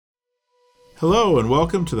Hello and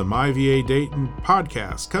welcome to the MyVA Dayton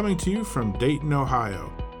podcast, coming to you from Dayton,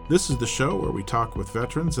 Ohio. This is the show where we talk with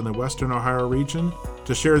veterans in the Western Ohio region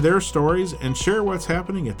to share their stories and share what's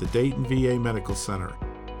happening at the Dayton VA Medical Center.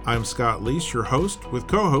 I'm Scott Leese, your host, with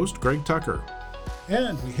co-host Greg Tucker.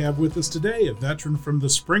 And we have with us today a veteran from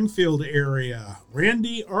the Springfield area,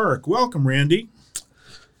 Randy Ark. Welcome, Randy.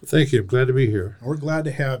 Thank you. I'm glad to be here. We're glad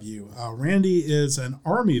to have you. Randy is an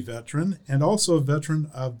Army veteran and also a veteran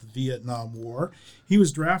of the Vietnam War. He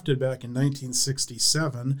was drafted back in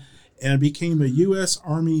 1967 and became a U.S.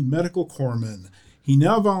 Army Medical Corpsman. He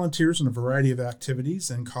now volunteers in a variety of activities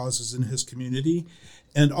and causes in his community,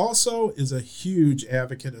 and also is a huge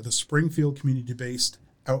advocate of the Springfield community-based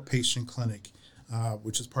outpatient clinic,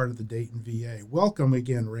 which is part of the Dayton VA. Welcome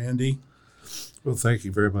again, Randy. Well, thank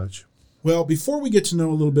you very much. Well, before we get to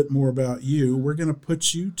know a little bit more about you, we're going to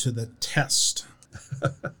put you to the test.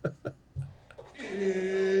 It's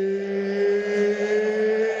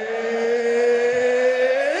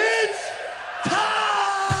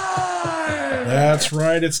time! That's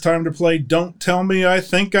right. It's time to play Don't Tell Me I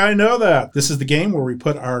Think I Know That. This is the game where we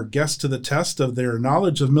put our guests to the test of their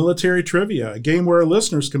knowledge of military trivia, a game where our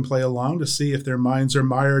listeners can play along to see if their minds are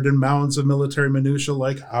mired in mounds of military minutia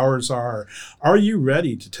like ours are. Are you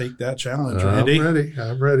ready to take that challenge, Randy?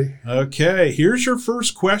 I'm ready. Okay, here's your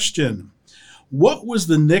first question. What was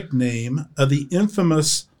the nickname of the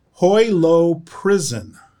infamous Hoi Lo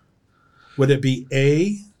prison? Would it be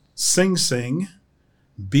A, Sing Sing,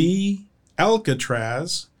 B,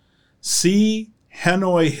 Alcatraz, C,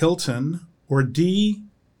 Hanoi Hilton, or D,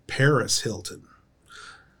 Paris Hilton?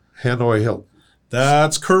 Hanoi Hilton.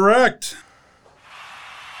 That's correct.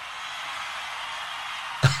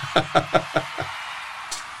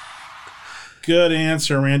 Good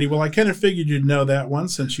answer, Randy. Well, I kind of figured you'd know that one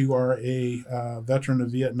since you are a veteran of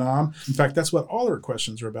Vietnam. In fact, that's what all our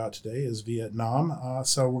questions are about today is Vietnam.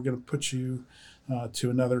 So we're going to put you to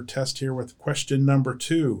another test here with question number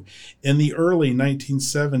 2. In the early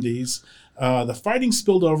 1970s, the fighting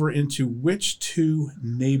spilled over into which two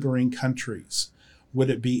neighboring countries? Would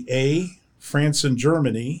it be A, France and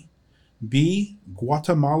Germany, B,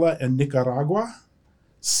 Guatemala and Nicaragua,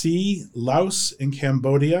 C, Laos and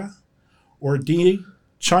Cambodia, or D,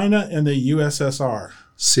 China and the USSR?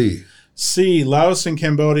 C. C, Laos and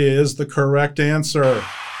Cambodia is the correct answer.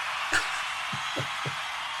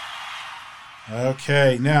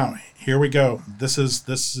 Okay, now here we go. This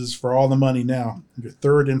is for all the money now. Your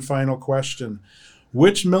third and final question.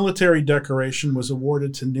 Which military decoration was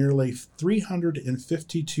awarded to nearly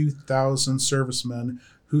 352,000 servicemen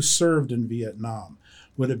who served in Vietnam?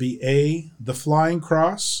 Would it be A, the Flying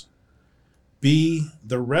Cross, B,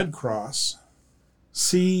 the Red Cross,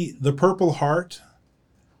 C, the Purple Heart,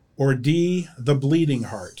 or D, the Bleeding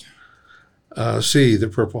Heart? C, the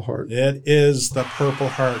Purple Heart. It is the Purple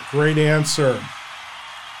Heart. Great answer.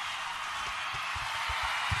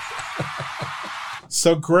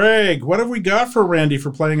 So, Greg, what have we got for Randy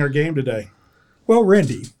for playing our game today? Well,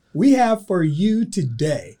 Randy, we have for you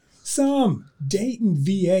today some Dayton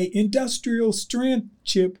VA industrial strength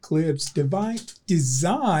chip clips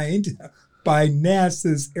designed by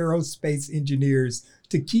NASA's aerospace engineers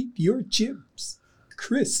to keep your chips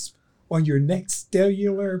crisp on your next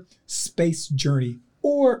stellar space journey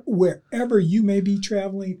or wherever you may be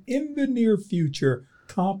traveling in the near future.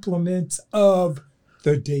 Compliments of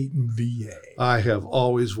the Dayton VA. I have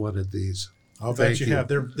always wanted these. I'll bet you have.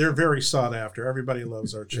 They're very sought after. Everybody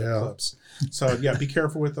loves our chip clips. So, yeah, be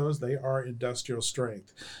careful with those. They are industrial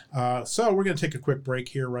strength. So we're going to take a quick break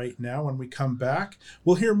here right now. When we come back,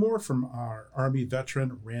 we'll hear more from our Army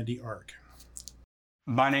veteran, Randy Ark.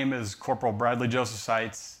 My name is Corporal Bradley Joseph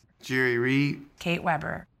Seitz. Jerry Reed. Kate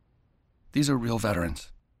Weber. These are real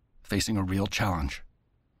veterans facing a real challenge.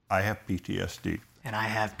 I have PTSD. And I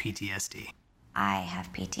have PTSD. I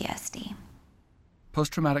have PTSD.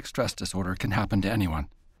 Post-traumatic stress disorder can happen to anyone.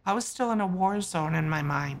 I was still in a war zone in my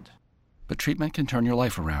mind. But treatment can turn your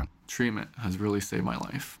life around. Treatment has really saved my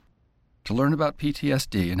life. To learn about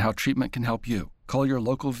PTSD and how treatment can help you, call your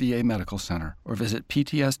local VA Medical Center or visit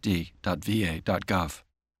ptsd.va.gov.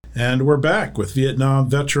 And we're back with Vietnam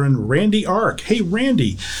veteran Randy Ark. Hey,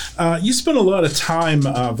 Randy, you spend a lot of time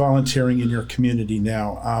volunteering in your community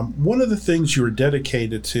now. One of the things you are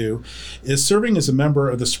dedicated to is serving as a member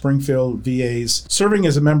of the Springfield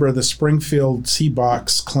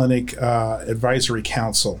CBOC Clinic Advisory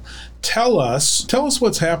Council. Tell us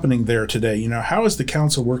what's happening there today. You know, how is the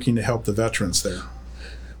council working to help the veterans there?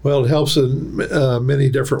 Well, it helps in many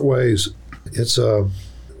different ways.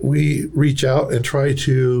 We reach out and try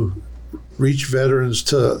to reach veterans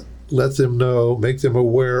to let them know, make them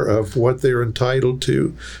aware of what they're entitled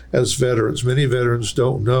to as veterans. Many veterans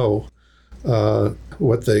don't know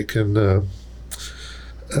what they can,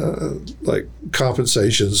 like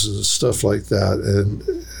compensations and stuff like that. And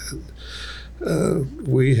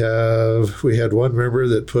we had one member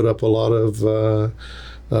that put up a lot of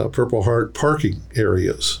Purple Heart parking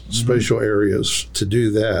areas, special areas to do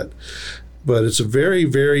that. But it's a very,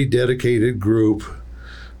 very dedicated group.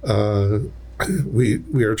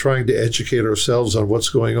 We are trying to educate ourselves on what's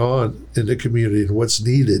going on in the community and what's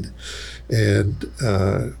needed, and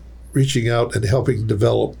reaching out and helping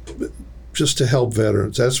develop just to help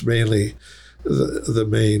veterans. That's mainly the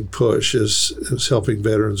main push is helping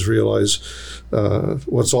veterans realize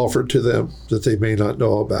what's offered to them that they may not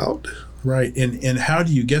know about. Right. And how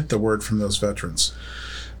do you get the word from those veterans?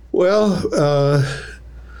 Well,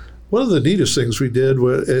 one of the neatest things we did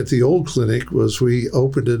at the old clinic was we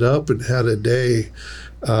opened it up and had a day,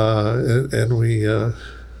 and we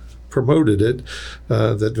promoted it,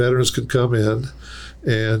 that veterans could come in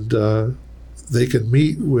and they could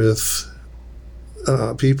meet with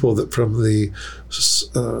people that from the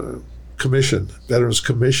commission, Veterans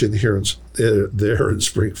Commission here there in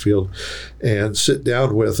Springfield, and sit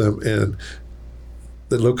down with them and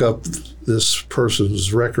they look up this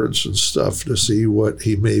person's records and stuff to see what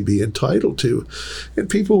he may be entitled to. And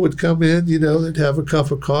people would come in, they'd have a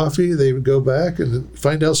cup of coffee, they would go back and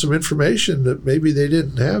find out some information that maybe they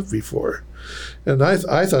didn't have before. And I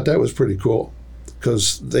thought that was pretty cool,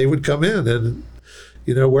 because they would come in and,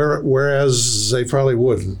 whereas they probably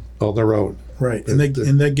wouldn't on their own. Right. And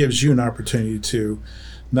that gives you an opportunity to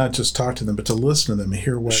not just talk to them, but to listen to them and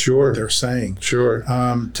hear what they're saying. Sure.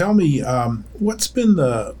 Tell me, what's been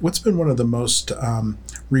one of the most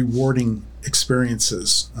rewarding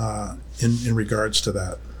experiences in regards to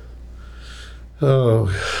that? Oh,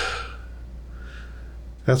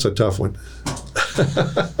 that's a tough one.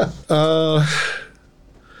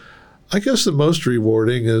 I guess the most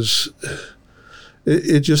rewarding is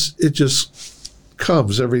it just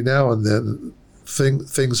comes every now and then.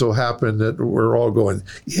 Things will happen that we're all going,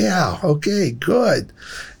 yeah, okay, good,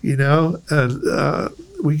 and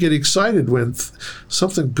we get excited when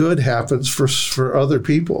something good happens for other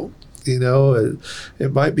people.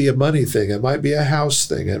 It might be a money thing, it might be a house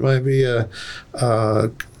thing, it might be a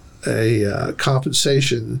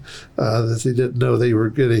compensation that they didn't know they were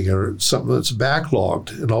getting, or something that's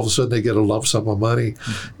backlogged, and all of a sudden they get a lump sum of money.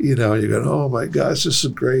 You go, oh my gosh, this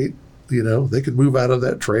is great. They could move out of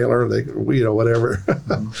that trailer, they could, whatever.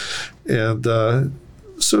 And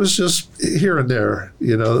so it's just here and there,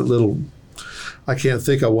 little, I can't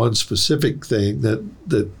think of one specific thing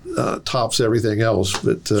that tops everything else.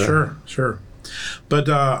 But Sure. But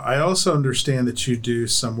I also understand that you do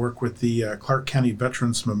some work with the Clark County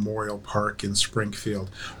Veterans Memorial Park in Springfield.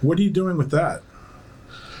 What are you doing with that?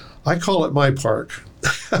 I call it my park.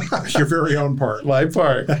 Your very own park. My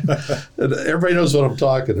park. And everybody knows what I'm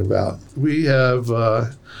talking about. We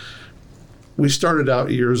have, we started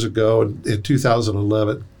out years ago in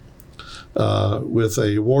 2011 with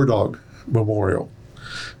a war dog memorial.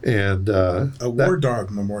 And war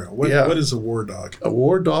dog memorial. What is a war dog? A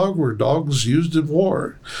war dog were dogs used in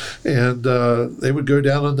war. And they would go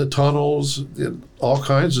down in the tunnels and all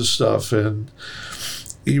kinds of stuff. And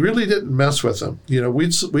he really didn't mess with them.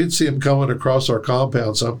 We'd see them coming across our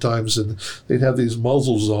compound sometimes, and they'd have these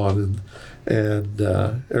muzzles on, and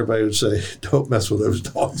everybody would say, "Don't mess with those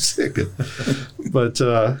dogs." But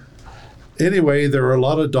anyway, there were a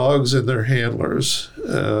lot of dogs and their handlers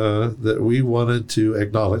that we wanted to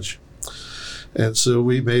acknowledge, and so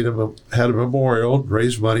we had a memorial,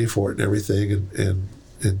 raised money for it, and everything,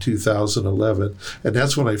 in 2011, and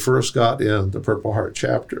that's when I first got in the Purple Heart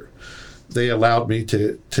chapter. They allowed me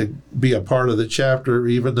to be a part of the chapter,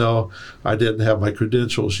 even though I didn't have my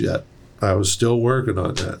credentials yet. I was still working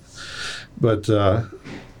on that. But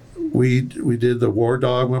we did the War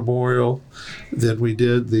Dog Memorial. Then we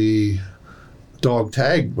did the Dog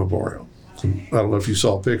Tag Memorial. I don't know if you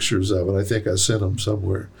saw pictures of it. I think I sent them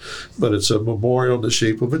somewhere. But it's a memorial in the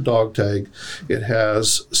shape of a dog tag. It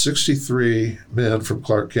has 63 men from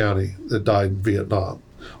Clark County that died in Vietnam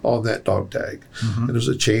on that dog tag. And there's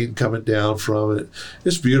a chain coming down from it.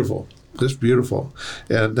 It's beautiful.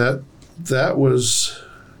 And that was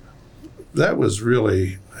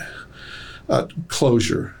really a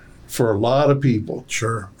closure for a lot of people.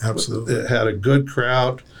 Sure, absolutely. It had a good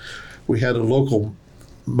crowd. We had a local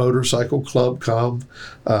motorcycle club come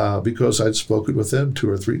because I'd spoken with them 2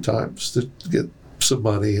 or 3 times to get some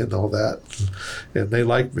money and all that. And they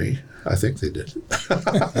liked me. I think they did.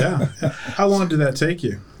 Yeah. How long did that take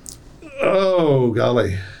you? Oh,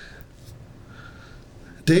 golly.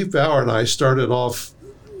 Dave Bauer and I started off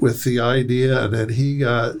with the idea, and then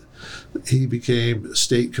he became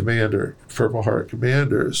state commander, Purple Heart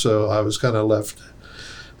commander. So I was kind of left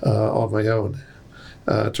on my own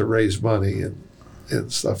to raise money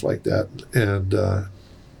and stuff like that. And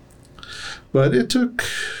but it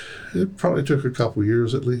probably took a couple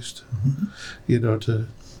years at least,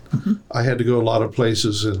 I had to go a lot of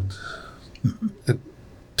places and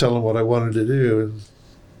tell them what I wanted to do. And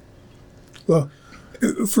well,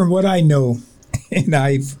 from what I know, and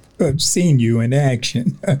I've seen you in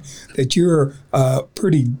action, that you're a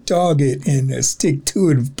pretty dogged and a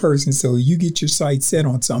stick-to-it person. So you get your sights set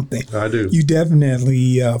on something. I do. You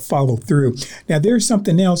definitely follow through. Now, there's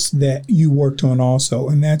something else that you worked on also,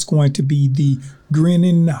 and that's going to be the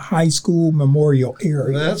Grinning High School Memorial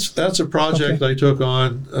Area. That's a project I took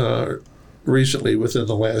on recently within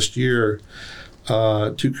the last year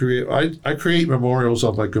to create. I create memorials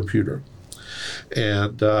on my computer,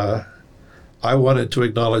 and I wanted to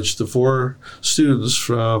acknowledge the 4 students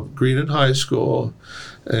from Greenon High School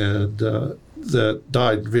and that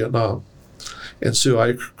died in Vietnam. And so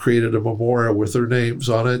I created a memorial with their names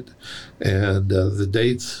on it and the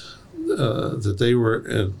date that they were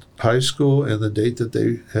in high school and the date that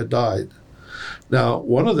they had died. Now,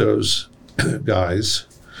 one of those guys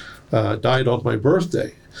died on my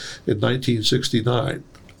birthday in 1969.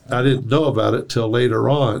 I didn't know about it till later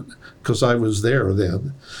on because I was there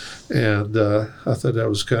then. And I thought that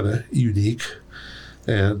was kind of unique.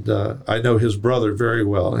 And I know his brother very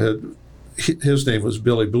well. His name was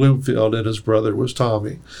Billy Bloomfield, and his brother was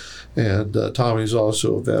Tommy. And Tommy's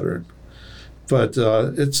also a veteran. But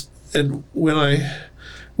when I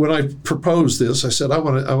proposed this, I said I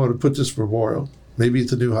want to put this memorial, maybe at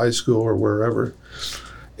the new high school or wherever.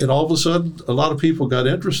 And all of a sudden, a lot of people got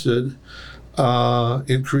interested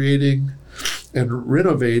in creating and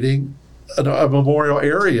renovating a memorial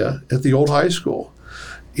area at the old high school,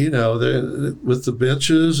 with the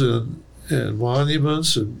benches and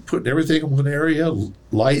monuments and putting everything in one area,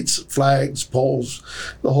 lights, flags, poles,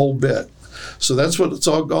 the whole bit. So that's what it's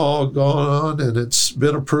all gone on, and it's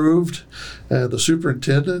been approved. And the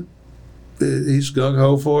superintendent, he's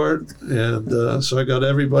gung-ho for it. And so I got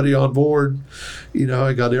everybody on board.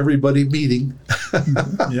 I got everybody meeting.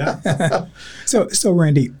 Yeah. So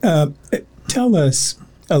Randy, tell us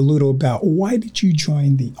a little about why did you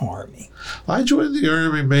join the Army? I joined the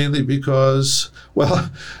Army mainly because, when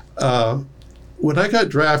I got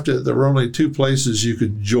drafted, there were only 2 places you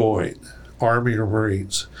could join, Army or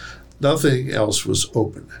Marines. Nothing else was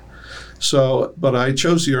open. So, but I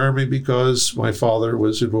chose the Army because my father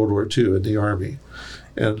was in World War II in the Army.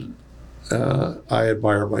 And I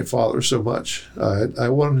admire my father so much. I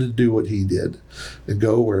wanted to do what he did and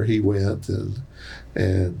go where he went and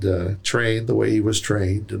train the way he was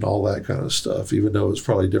trained and all that kind of stuff, even though it was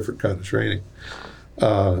probably a different kind of training.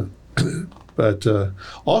 But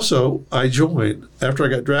also, after I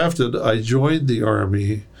got drafted, I joined the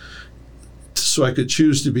Army so I could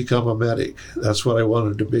choose to become a medic. That's what I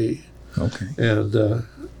wanted to be. Okay. And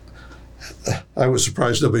I was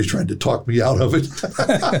surprised nobody tried to talk me out of it.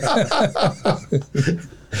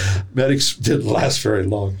 Medics didn't last very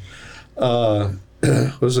long.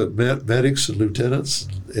 Was it medics and lieutenants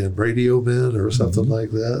and radio men or something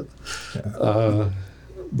like that? Yeah.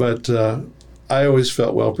 But I always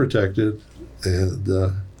felt well protected, and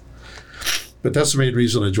but that's the main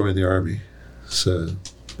reason I joined the Army. So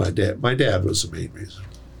my dad was the main reason.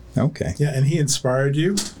 Okay. Yeah, and he inspired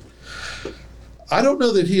you? I don't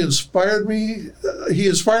know that he inspired me. He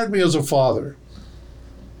inspired me as a father,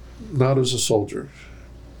 not as a soldier.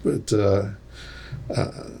 But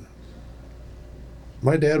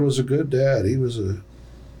my dad was a good dad. He was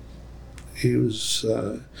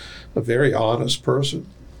a very honest person,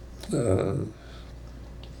 and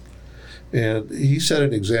he set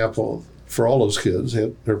an example for all those kids.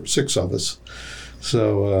 There were 6 of us,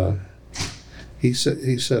 so he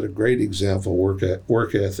set a great example,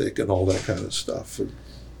 work ethic, and all that kind of stuff.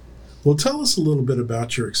 Well, tell us a little bit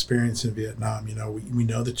about your experience in Vietnam. We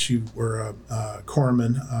know that you were a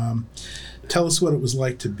corpsman. Tell us what it was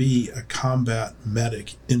like to be a combat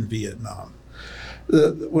medic in Vietnam.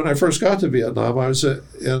 When I first got to Vietnam, I was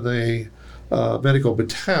in a medical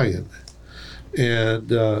battalion,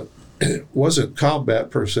 and it wasn't combat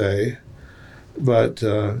per se, but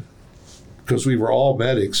because we were all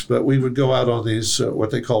medics, but we would go out on these what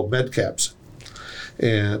they call med caps.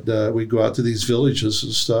 And we'd go out to these villages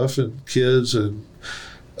and stuff, and kids and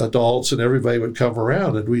adults and everybody would come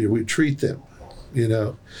around, and we'd treat them,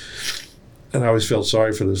 And I always felt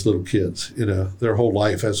sorry for those little kids. Their whole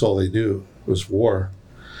life, that's all they knew was war.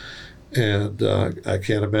 And I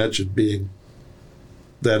can't imagine being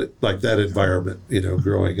that environment,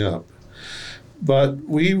 growing up. But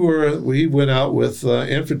we went out with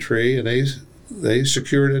infantry, and they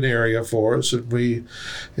secured an area for us, and we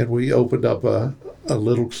opened up a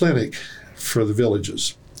little clinic for the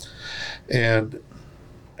villages. And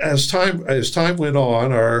as time went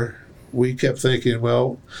on, we kept thinking,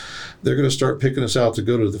 well, they're going to start picking us out to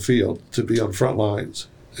go to the field, to be on front lines.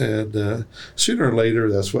 And sooner or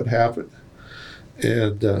later, that's what happened.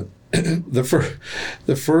 And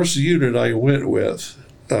the first unit I went with,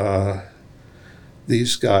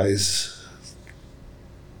 these guys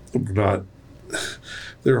were not,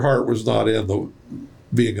 their heart was not in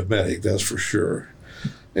being a medic, that's for sure.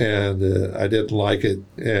 And I didn't like it.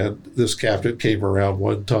 And this captain came around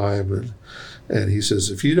one time, and he says,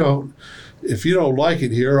 if you don't like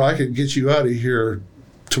it here, I can get you out of here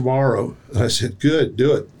tomorrow. And I said, good,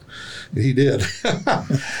 do it. And he did.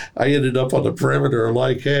 I ended up on the perimeter of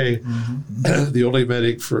Like A, the only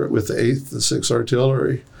medic with the 8th and 6th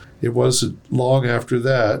Artillery. It wasn't long after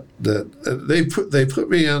that they put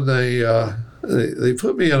me in a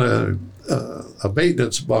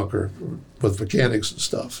maintenance bunker with mechanics and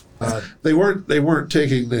stuff. They weren't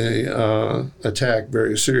taking the attack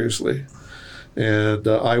very seriously, and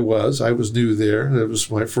I was new there. It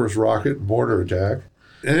was my first rocket and mortar attack.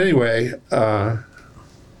 And anyway, I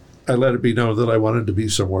let it be known that I wanted to be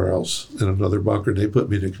somewhere else in another bunker. They put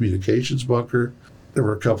me in a communications bunker. There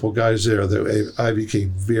were a couple of guys there that I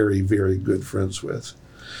became very, very good friends with.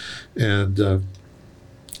 And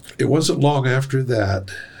it wasn't long after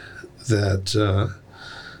that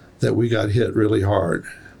we got hit really hard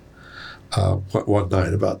one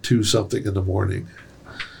night, about 2-something in the morning.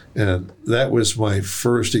 And that was my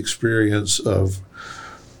first experience of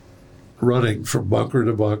running from bunker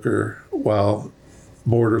to bunker while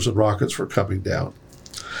mortars and rockets were coming down.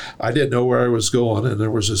 I didn't know where I was going, and there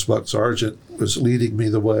was this buck sergeant was leading me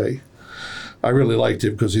the way. I really liked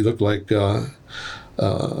him because he looked like,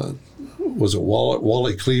 was it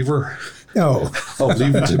Wally Cleaver? No. Oh,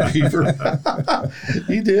 Leave It to Beaver.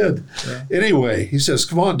 He did. Yeah. Anyway, he says,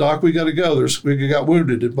 come on, Doc, we got to go. We got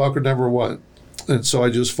wounded in bunker number 1. And so I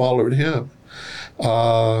just followed him.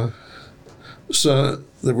 So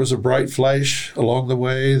there was a bright flash along the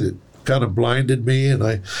way that kind of blinded me,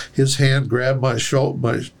 and his hand grabbed my shirt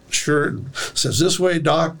and says, this way,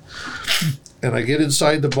 Doc. And I get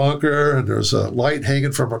inside the bunker, and there's a light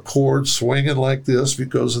hanging from a cord swinging like this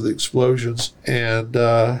because of the explosions. And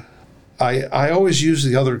I always use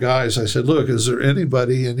the other guys. I said, look, is there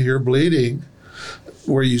anybody in here bleeding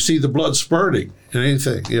where you see the blood spurting and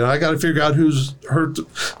anything? I got to figure out who's hurt.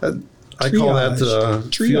 I call that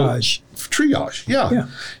triage. Triage, yeah.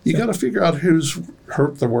 You got to figure out who's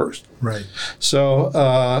hurt the worst. Right. So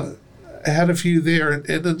I had a few there. And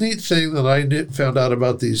the neat thing that I found out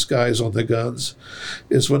about these guys on the guns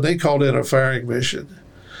is when they called in a firing mission,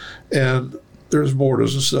 and there's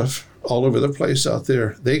mortars and stuff all over the place out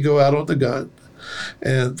there, they go out on the gun,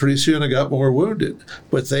 and pretty soon I got more wounded.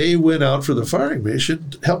 But they went out for the firing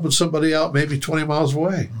mission, helping somebody out maybe 20 miles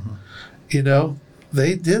away.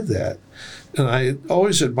 They did that. And I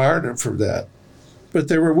always admired them for that. But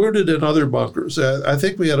they were wounded in other bunkers. I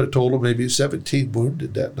think we had a total of maybe 17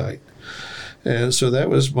 wounded that night. And so that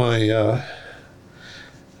was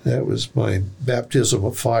my baptism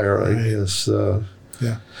of fire, I guess.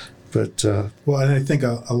 Yeah. But well, and I think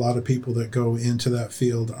a lot of people that go into that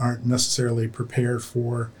field aren't necessarily prepared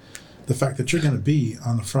for the fact that you're going to be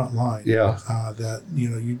on the front line. Yeah. That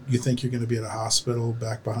you think you're going to be at a hospital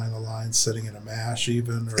back behind the lines, sitting in a MASH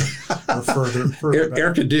even, or further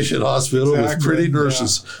air conditioned hospital with pretty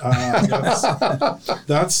nurses. Yeah.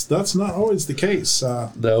 That's not always the case. No.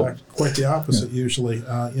 In fact, quite the opposite usually.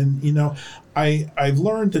 And I've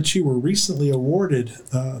learned that you were recently awarded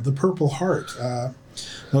the Purple Heart.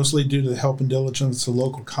 Mostly due to the help and diligence of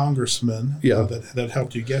local congressmen that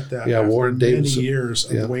helped you get that. Yeah, Warren Davis. Many years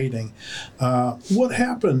of waiting. What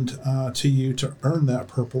happened to you to earn that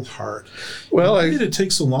Purple Heart? Well, why did it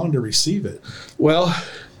take so long to receive it? Well,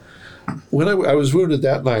 when I was wounded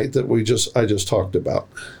that night that I just talked about,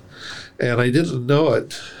 and I didn't know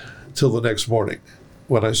it till the next morning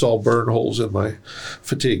when I saw burn holes in my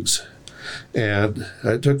fatigues, and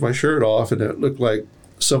I took my shirt off, and it looked like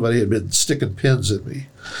somebody had been sticking pins in me.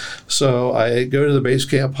 So I go to the base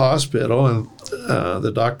camp hospital, and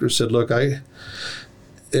the doctor said, look,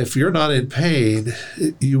 if you're not in pain,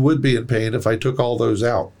 you would be in pain if I took all those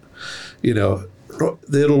out. They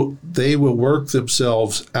will work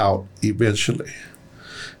themselves out eventually.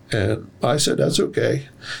 And I said, that's okay.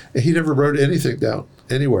 And he never wrote anything down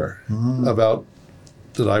anywhere about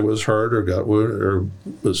that I was hurt or got wounded or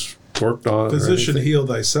was worked on. Physician, heal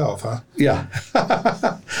thyself, huh? Yeah.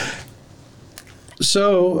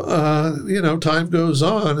 So, time goes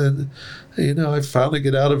on, and, I finally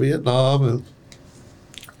get out of Vietnam, and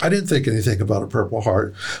I didn't think anything about a Purple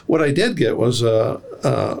Heart. What I did get was, it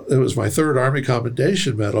was my 3rd Army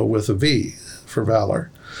Commendation Medal with a V for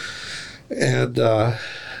valor. And that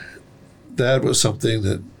was something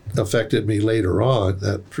that affected me later on,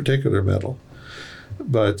 that particular medal.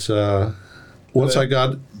 But once I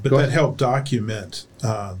got... But that helped document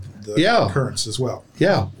the occurrence as well.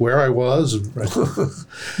 Yeah, where I was. And, right.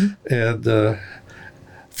 and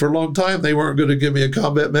for a long time, they weren't going to give me a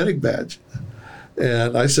combat medic badge.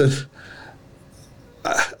 And I said,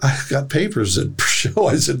 I got papers that show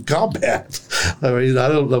I was in combat. I mean, I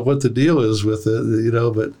don't know what the deal is with it,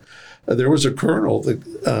 but there was a colonel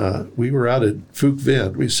that we were out at Phuc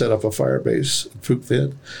Vinh. We set up a fire base at Phuc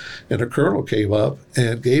Vinh, and a colonel came up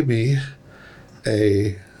and gave me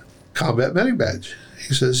a combat medic badge.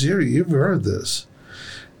 He says, you've earned this.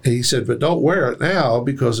 And he said, but don't wear it now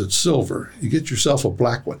because it's silver. You get yourself a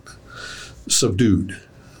black one, subdued.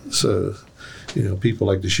 So, people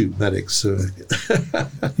like to shoot medics.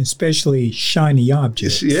 Especially shiny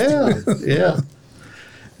objects. Yeah.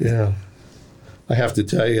 I have to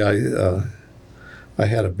tell you, I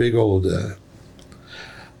had a big old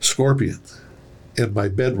scorpion in my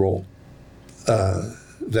bedroll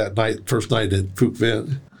that night, first night in Phuc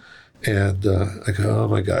Vinh. And I go, oh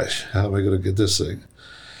my gosh, how am I going to get this thing?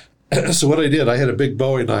 So what I did, I had a big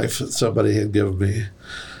Bowie knife that somebody had given me.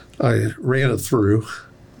 I ran it through.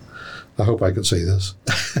 I hope I can say this.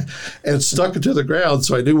 And stuck it to the ground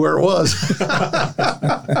so I knew where it was.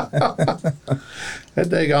 That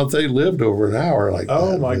dang thing lived over an hour like that.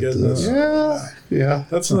 Oh, my goodness. Yeah.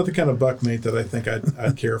 That's not the kind of buckmate that I think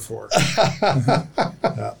I'd care for.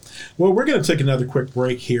 Well, we're going to take another quick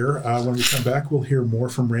break here. When we come back, we'll hear more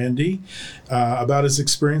from Randy about his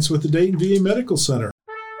experience with the Dayton VA Medical Center.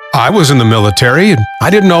 I was in the military, and I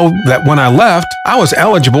didn't know that when I left, I was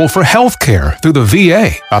eligible for health care through the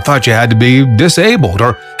VA. I thought you had to be disabled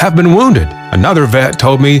or have been wounded. Another vet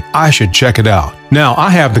told me I should check it out. Now I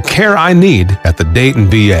have the care I need at the Dayton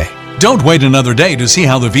VA. Don't wait another day to see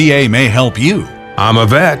how the VA may help you. I'm a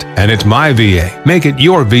vet, and it's my VA. Make it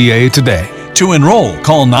your VA today. To enroll,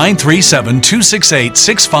 call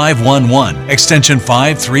 937-268-6511, extension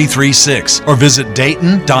 5336, or visit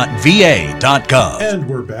dayton.va.gov. And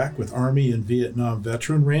we're back with Army and Vietnam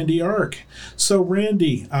veteran Randy Ark. So,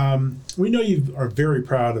 Randy, we know you are very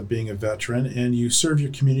proud of being a veteran, and you serve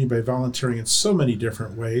your community by volunteering in so many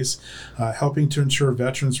different ways, helping to ensure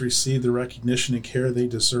veterans receive the recognition and care they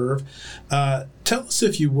deserve. Tell us,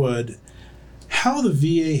 if you would, how the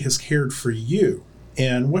VA has cared for you,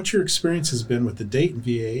 and what your experience has been with the Dayton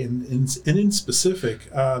VA and in specific,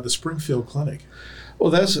 the Springfield Clinic. Well,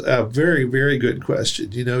 that's a very, very good question.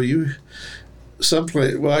 I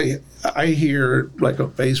hear, like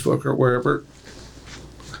on Facebook or wherever,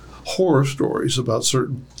 horror stories about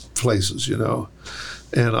certain places,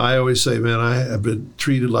 And I always say, man, I have been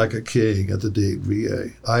treated like a king at the Dayton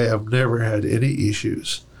VA. I have never had any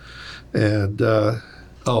issues. And, go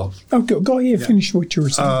ahead, finish what you were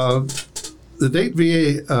saying. The Dayton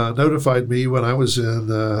VA notified me when I was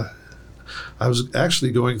I was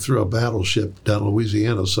actually going through a battleship down in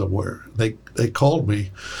Louisiana somewhere. They called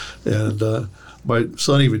me, and my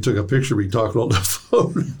son even took a picture of me talking on the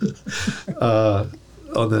phone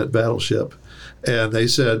on that battleship. And they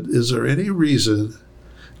said, is there any reason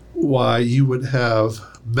why you would have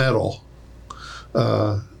metal?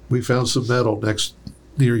 We found some metal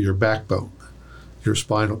near your backbone, your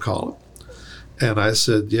spinal column. And I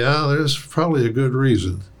said, yeah, there's probably a good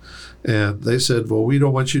reason. And they said, well, we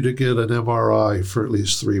don't want you to get an MRI for at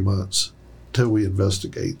least 3 months till we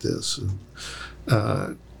investigate this.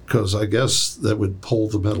 Because I guess that would pull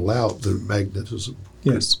the metal out, the magnetism.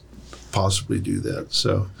 Yes. Could possibly do that.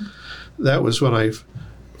 So that was when I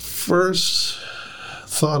first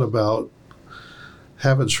thought about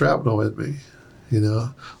having shrapnel in me.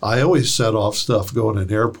 I always set off stuff going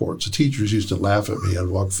in airports. The teachers used to laugh at me. I'd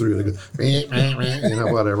walk through and they'd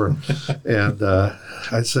go, whatever. And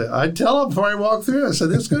I'd tell them before I walk through, I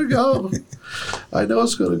said, it's going to go. I know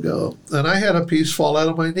it's going to go. And I had a piece fall out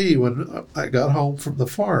of my knee when I got home from the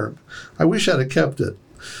farm. I wish I'd have kept it.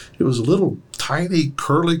 It was a little tiny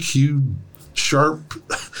curlicue, sharp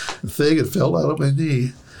thing. It fell out of my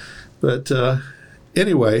knee. But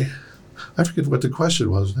anyway, I forget what the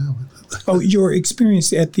question was now. Your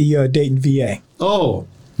experience at the Dayton VA.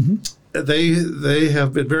 They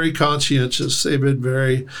have been very conscientious. They've been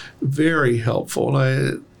very, very helpful.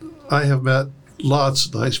 And I have met lots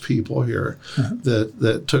of nice people here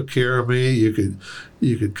that took care of me. You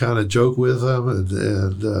could kind of joke with them,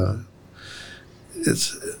 and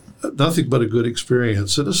it's nothing but a good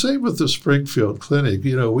experience. And the same with the Springfield Clinic.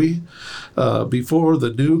 We before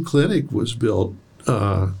the new clinic was built,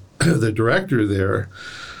 the director there,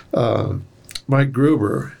 Mike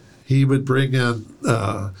Gruber, he would bring in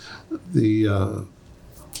the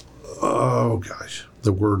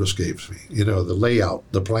word escapes me. The layout,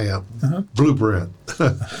 the plan, blueprint.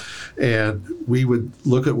 And we would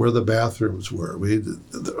look at where the bathrooms were.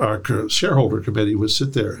 Our shareholder committee would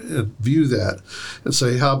sit there and view that and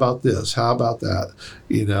say, how about this? How about that?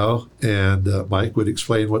 And Mike would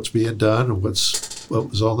explain what's being done and what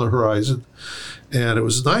was on the horizon. And it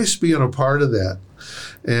was nice being a part of that.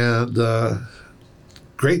 And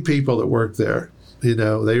great people that worked there.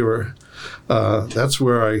 They were, that's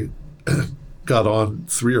where I got on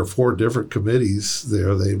 3 or 4 different committees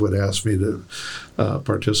there. They would ask me to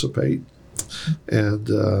participate. And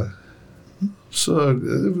so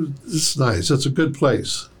it's nice. It's a good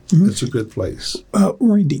place. It's a good place.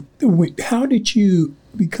 Randy, how did you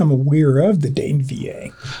become aware of the Dayton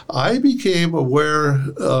VA? I became aware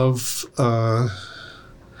of, I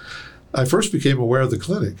first became aware of the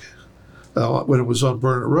clinic. When it was on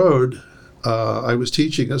Burnett Road, I was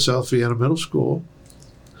teaching at South Vienna Middle School.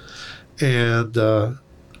 And the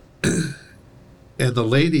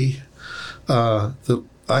lady, I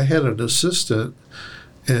had an assistant,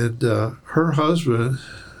 and her husband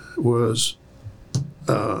was,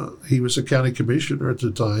 he was a county commissioner at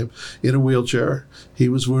the time, in a wheelchair. He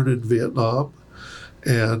was wounded in Vietnam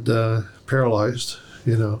and paralyzed,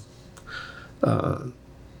 and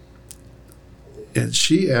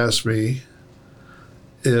she asked me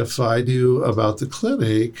if I knew about the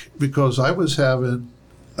clinic because I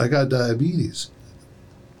got diabetes.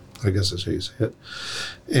 I guess that's how you say it.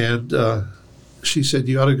 And she said,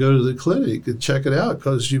 you ought to go to the clinic and check it out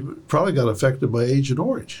because you probably got affected by Agent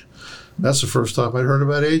Orange. That's the first time I'd heard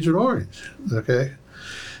about Agent Orange. Okay.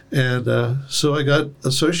 And so I got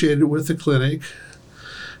associated with the clinic.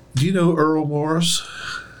 Do you know Earl Morris?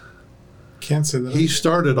 Can't say that. He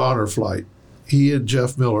started Honor Flight. He and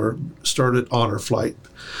Jeff Miller started Honor Flight.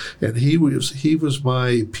 And he was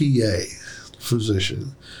my PA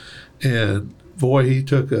physician. And boy, he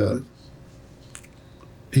took good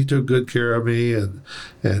care of me, and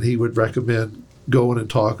he would recommend going and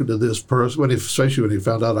talking to this person, especially when he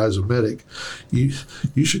found out I was a medic. You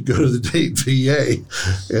should go to the Dayton VA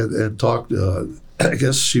and talk to, I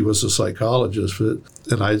guess she was a psychologist, and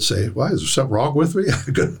I'd say, why, is there something wrong with me?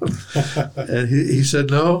 And he said,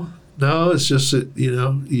 no, it's just that,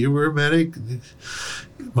 you were a medic.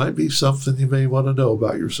 It might be something you may want to know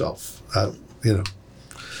about yourself,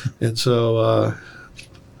 And so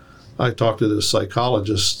I talked to this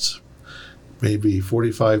psychologist maybe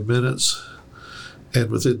 45 minutes, and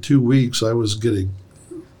within 2 weeks I was getting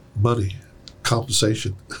money,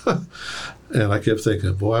 compensation. And I kept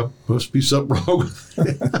thinking, boy, must be something wrong with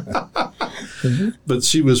me. But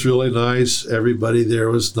she was really nice. Everybody there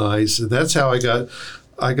was nice. And that's how I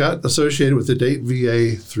got associated with the Dayton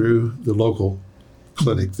VA through the local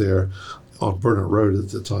clinic there on Burnett Road at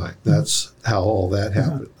the time. That's how all that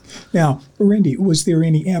happened. Now, Randy, was there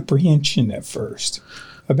any apprehension at first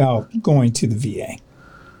about going to the VA?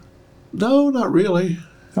 No, not really.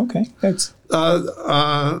 Okay, that's.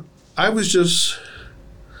 I was just,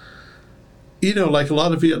 like a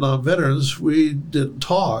lot of Vietnam veterans, we didn't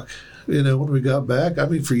talk. When we got back. I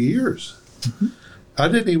mean, for years, I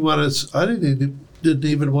didn't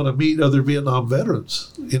even want to meet other Vietnam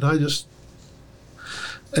veterans.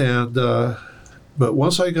 But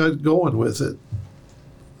once I got going with it,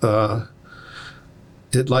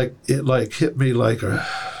 it hit me like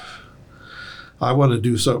I want to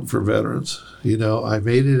do something for veterans. I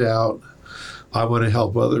made it out. I want to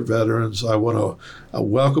help other veterans. I want to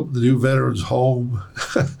welcome the new veterans home.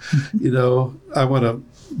 I want to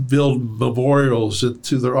build memorials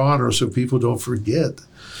to their honor so people don't forget.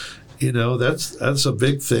 That's a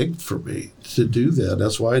big thing for me to do that.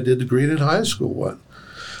 That's why I did the Green in High School one.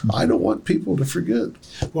 I don't want people to forget.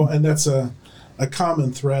 Well, and that's a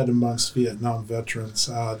common thread amongst Vietnam veterans,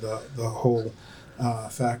 the whole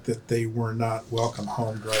fact that they were not welcome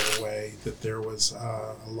home right away, that there was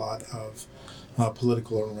a lot of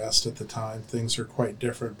political unrest at the time. Things are quite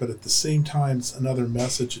different. But at the same time, another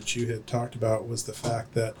message that you had talked about was the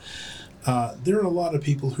fact that there are a lot of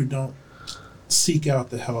people who don't seek out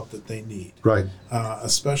the help that they need. Right.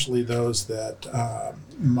 Especially those that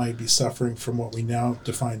might be suffering from what we now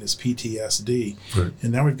define as PTSD. Right.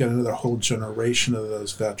 And now we've got another whole generation of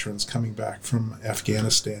those veterans coming back from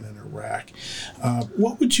Afghanistan and Iraq.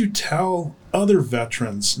 What would you tell other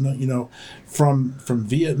veterans, from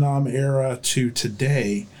Vietnam era to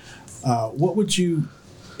today? What would you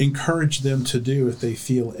encourage them to do if they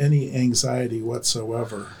feel any anxiety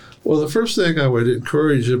whatsoever? Well, the first thing I would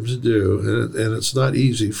encourage them to do, and it's not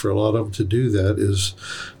easy for a lot of them to do that, is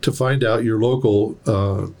to find out your local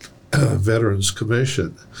Veterans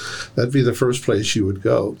Commission. That'd be the first place you would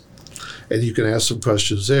go. And you can ask some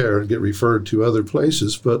questions there and get referred to other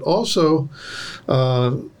places. But also,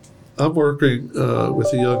 I'm working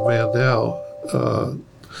with a young man now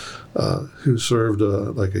who served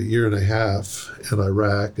like a year and a half in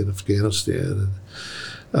Iraq and Afghanistan.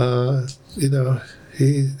 And,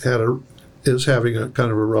 he is having a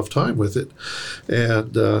kind of a rough time with it,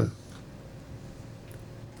 and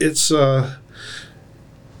it's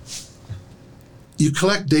you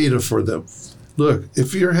collect data for them. Look,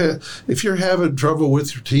 if you're having trouble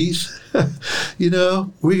with your teeth,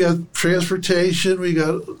 we got transportation,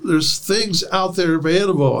 there's things out there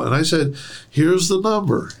available. And I said, here's the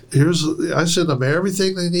number. I send them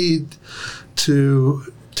everything they need to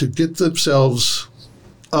get themselves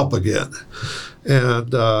up again.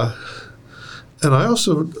 And I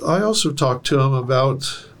also talk to them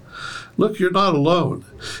about, look, you're not alone,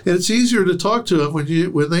 and it's easier to talk to them when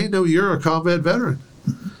they know you're a combat veteran,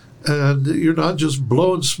 and you're not just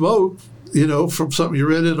blowing smoke, from something you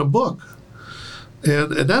read in a book,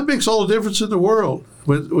 and that makes all the difference in the world.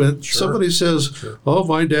 When Sure. somebody says, Sure. "Oh,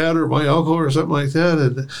 my dad or my uncle" or something like that,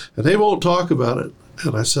 and they won't talk about it,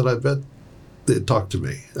 and I said, I bet they'd talk to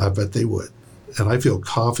me. I bet they would, and I feel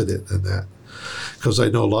confident in that. Because I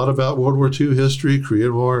know a lot about World War II history,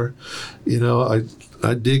 Korean War. I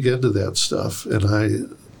dig into that stuff, and I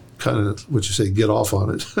kind of, get off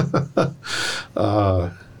on it.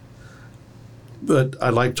 But I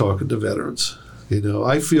like talking to veterans.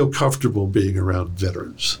 I feel comfortable being around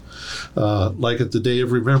veterans. Like at the Day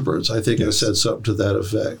of Remembrance, I think I said something to that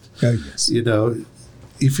effect. Oh, yes. You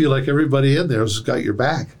feel like everybody in there has got your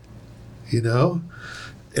back, and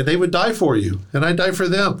they would die for you, and I'd die for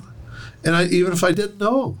them. And even if I didn't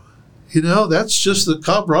know them, that's just the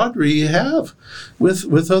camaraderie you have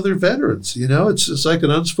with other veterans. It's like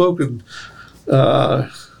an unspoken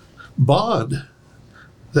bond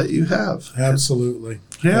that you have. Absolutely.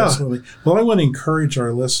 Yeah. Absolutely. Well, I want to encourage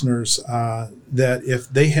our listeners that if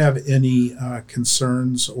they have any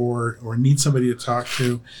concerns or need somebody to talk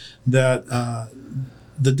to, that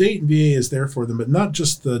the Dayton VA is there for them, but not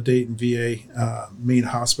just the Dayton VA main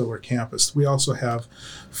hospital or campus. We also have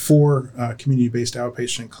 4 community-based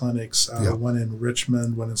outpatient clinics, one in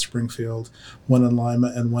Richmond, one in Springfield, one in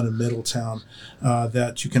Lima, and one in Middletown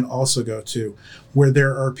that you can also go to, where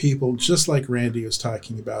there are people just like Randy was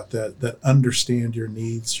talking about that understand your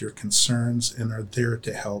needs, your concerns, and are there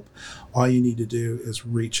to help. All you need to do is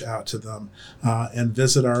reach out to them and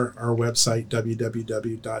visit our website,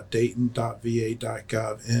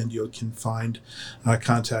 www.dayton.va.gov, and you can find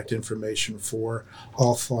contact information for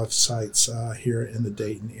all 5 sites here in the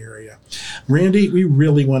Dayton area. Randy, we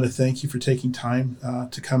really want to thank you for taking time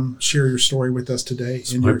to come share your story with us today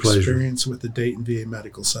and your experience with the Dayton VA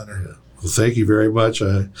Medical Center. Yeah. Well, thank you very much.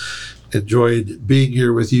 I enjoyed being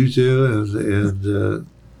here with you two and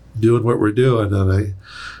doing what we're doing, and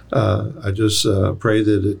I just pray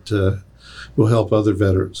that it will help other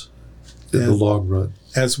veterans in the long run.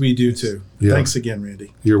 As we do too. Yeah. Thanks again,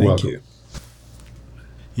 Randy. You're Thank welcome. you.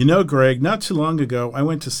 Greg, not too long ago, I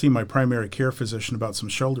went to see my primary care physician about some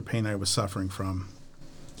shoulder pain I was suffering from.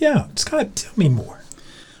 Yeah, Scott, tell me more.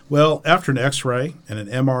 Well, after an x-ray and an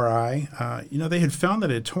MRI, they had found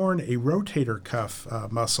that I had torn a rotator cuff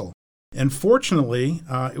muscle. And fortunately,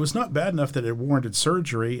 it was not bad enough that it warranted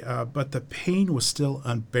surgery, but the pain was still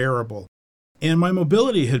unbearable. And my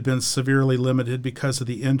mobility had been severely limited because of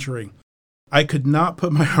the injury. I could not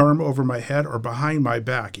put my arm over my head or behind my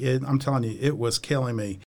back. I'm telling you, it was killing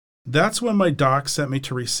me. That's when my doc sent me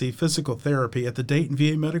to receive physical therapy at the Dayton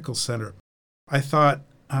VA Medical Center. I thought,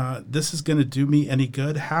 this is going to do me any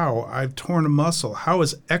good? How? I've torn a muscle. How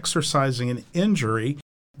is exercising an injury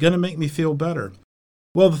going to make me feel better?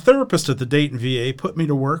 Well, the therapist at the Dayton VA put me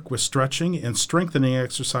to work with stretching and strengthening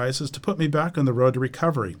exercises to put me back on the road to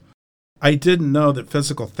recovery. I didn't know that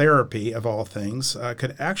physical therapy, of all things,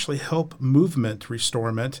 could actually help movement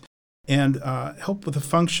restorement and help with the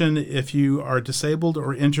function if you are disabled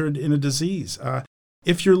or injured in a disease.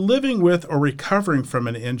 If you're living with or recovering from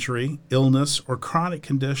an injury, illness, or chronic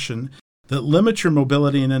condition that limits your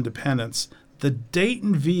mobility and independence, The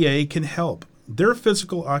Dayton VA can help. Their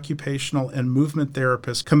physical, occupational, and movement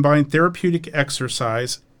therapists combine therapeutic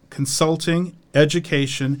exercise, consulting,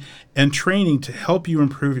 education, and training to help you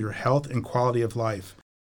improve your health and quality of life.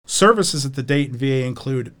 Services at the Dayton VA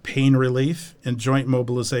include pain relief and joint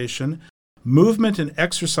mobilization, movement and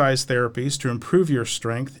exercise therapies to improve your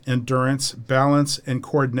strength, endurance, balance, and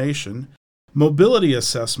coordination, mobility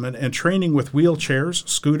assessment and training with wheelchairs,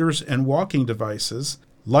 scooters, and walking devices,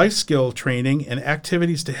 life skill training and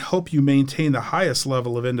activities to help you maintain the highest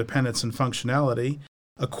level of independence and functionality,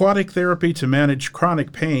 aquatic therapy to manage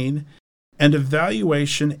chronic pain, and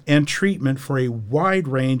evaluation and treatment for a wide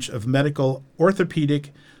range of medical,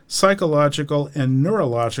 orthopedic, psychological, and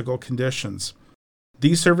neurological conditions.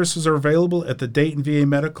 These services are available at the Dayton VA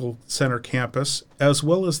Medical Center campus, as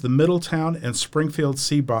well as the Middletown and Springfield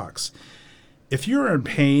CBOC. If you're in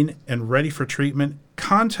pain and ready for treatment,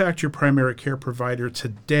 contact your primary care provider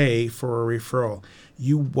today for a referral.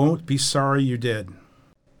 You won't be sorry you did.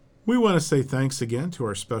 We want to say thanks again to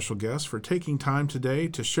our special guests for taking time today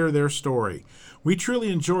to share their story. We truly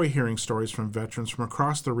enjoy hearing stories from veterans from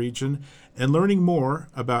across the region and learning more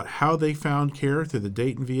about how they found care through the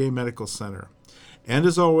Dayton VA Medical Center. And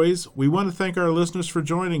as always, we want to thank our listeners for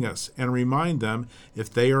joining us and remind them,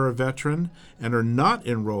 if they are a veteran and are not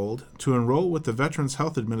enrolled, to enroll with the Veterans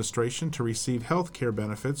Health Administration to receive health care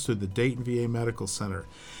benefits through the Dayton VA Medical Center.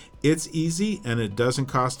 It's easy and it doesn't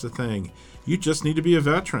cost a thing. You just need to be a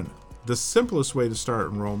veteran. The simplest way to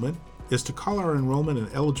start enrollment is to call our Enrollment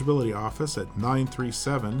and Eligibility Office at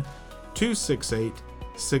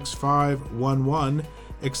 937-268-6511,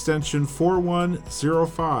 extension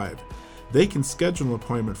 4105. They can schedule an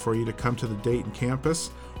appointment for you to come to the Dayton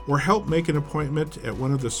campus or help make an appointment at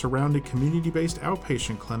one of the surrounding community-based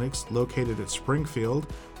outpatient clinics located at Springfield,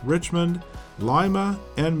 Richmond, Lima,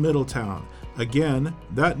 and Middletown. Again,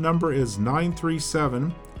 that number is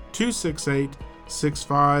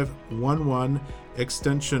 937-268-6511,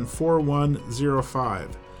 extension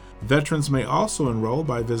 4105. Veterans may also enroll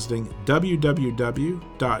by visiting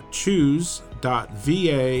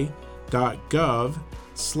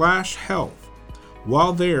www.choose.va.gov/health.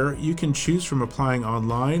 While there, you can choose from applying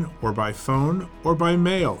online or by phone or by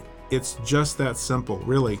mail. It's just that simple,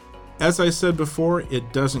 really. As I said before,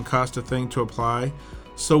 it doesn't cost a thing to apply.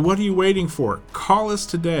 So what are you waiting for? Call us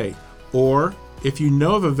today. Or, if you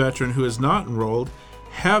know of a veteran who is not enrolled,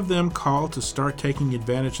 have them call to start taking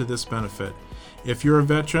advantage of this benefit. If you're a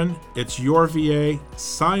veteran, it's your VA.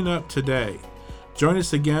 Sign up today. Join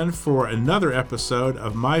us again for another episode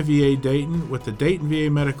of MyVA Dayton with the Dayton VA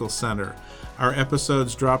Medical Center. Our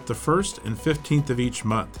episodes drop the 1st and 15th of each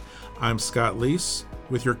month. I'm Scott Leese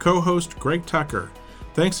with your co-host Greg Tucker.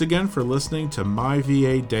 Thanks again for listening to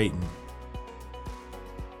MyVA Dayton.